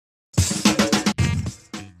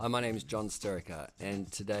Hi, my name is John Sterica,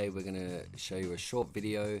 and today we're going to show you a short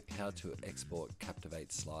video how to export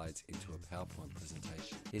Captivate slides into a PowerPoint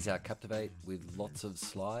presentation. Here's our Captivate with lots of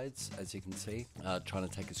slides, as you can see. Trying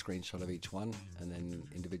to take a screenshot of each one and then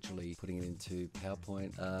individually putting it into PowerPoint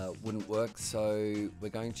wouldn't work, so we're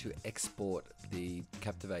going to export the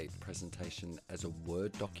Captivate presentation as a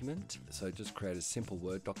Word document. So just create a simple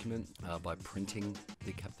Word document by printing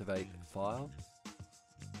the Captivate file.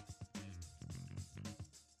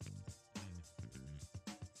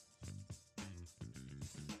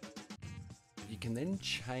 You can then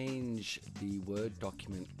change the Word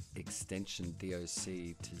document extension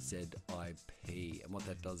DOC to ZIP, and what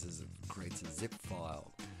that does is it creates a zip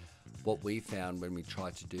file. What we found when we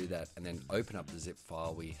tried to do that and then open up the zip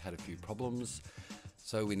file, we had a few problems,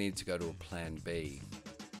 so we needed to go to a plan B.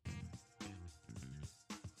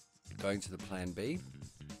 Going to the plan B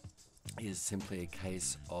is simply a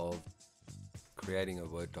case of creating a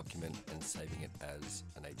Word document and saving it as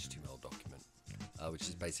an HTML document, which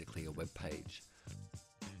is basically a web page.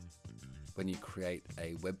 When you create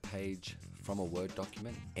a web page from a Word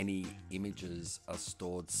document, any images are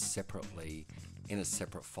stored separately in a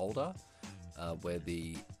separate folder where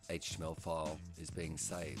the HTML file is being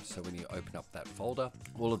saved. So when you open up that folder,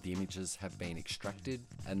 all of the images have been extracted,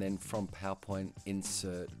 and then from PowerPoint,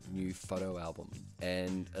 insert new photo album.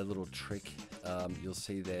 And a little trick, you'll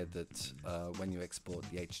see there that when you export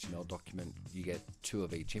the HTML document, you get two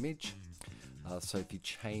of each image. So if you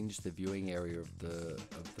change the viewing area of the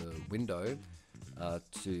window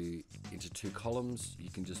into two columns, you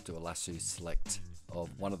can just do a lasso select of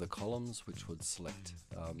one of the columns, which would select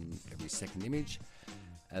every second image,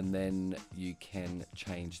 and then you can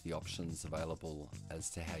change the options available as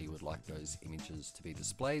to how you would like those images to be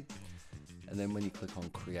displayed. And then when you click on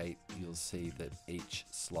create, you'll see that each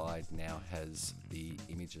slide now has the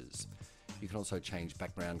images. You can also change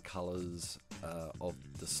background colors of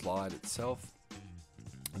the slide itself,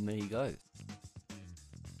 and there you go.